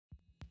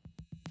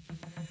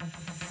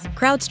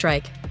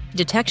CrowdStrike,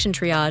 detection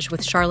triage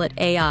with Charlotte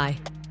AI.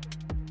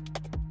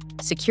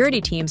 Security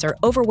teams are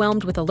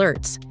overwhelmed with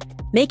alerts,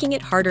 making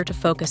it harder to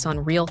focus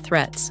on real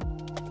threats.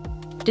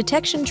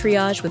 Detection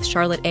triage with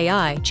Charlotte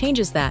AI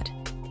changes that,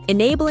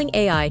 enabling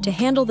AI to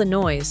handle the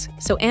noise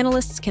so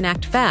analysts can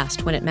act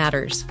fast when it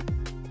matters.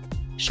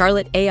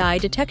 Charlotte AI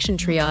detection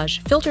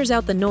triage filters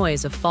out the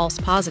noise of false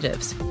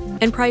positives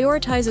and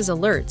prioritizes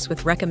alerts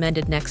with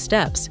recommended next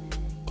steps,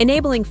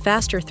 enabling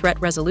faster threat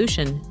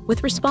resolution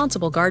with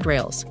responsible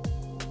guardrails.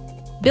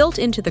 Built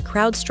into the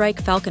CrowdStrike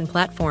Falcon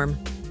Platform,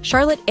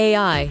 Charlotte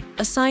AI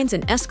assigns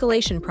an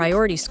escalation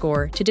priority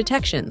score to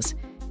detections,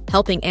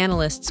 helping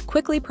analysts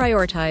quickly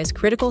prioritize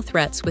critical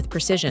threats with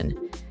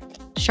precision.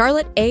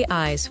 Charlotte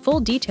AI's full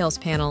details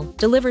panel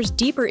delivers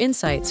deeper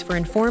insights for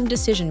informed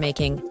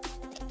decision-making.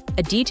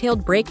 A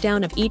detailed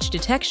breakdown of each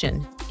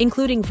detection,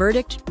 including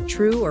verdict,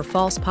 true or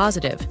false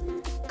positive,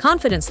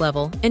 confidence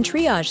level, and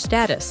triage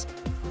status,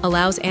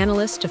 allows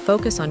analysts to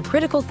focus on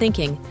critical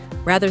thinking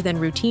rather than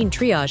routine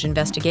triage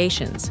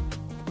investigations.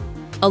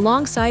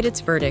 Alongside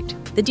its verdict,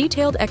 the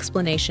detailed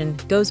explanation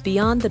goes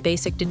beyond the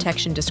basic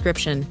detection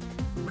description,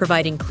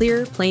 providing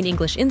clear, plain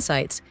English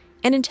insights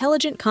and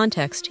intelligent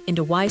context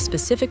into why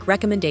specific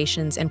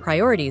recommendations and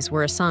priorities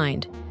were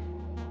assigned.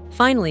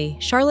 Finally,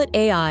 Charlotte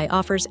AI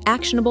offers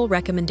actionable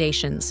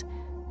recommendations,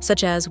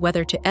 such as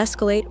whether to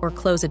escalate or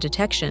close a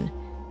detection,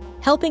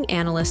 helping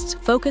analysts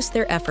focus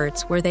their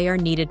efforts where they are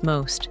needed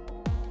most.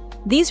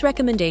 These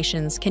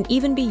recommendations can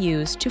even be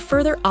used to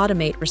further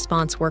automate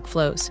response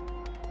workflows.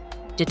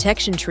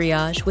 Detection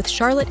triage with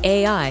Charlotte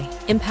AI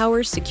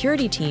empowers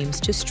security teams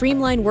to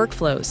streamline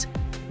workflows,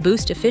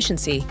 boost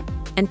efficiency,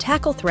 and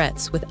tackle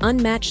threats with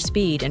unmatched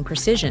speed and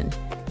precision,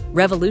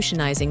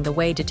 revolutionizing the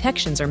way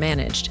detections are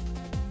managed.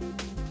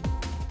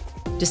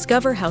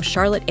 Discover how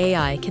Charlotte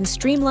AI can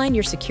streamline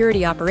your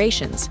security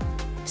operations.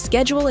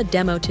 Schedule a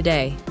demo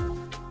today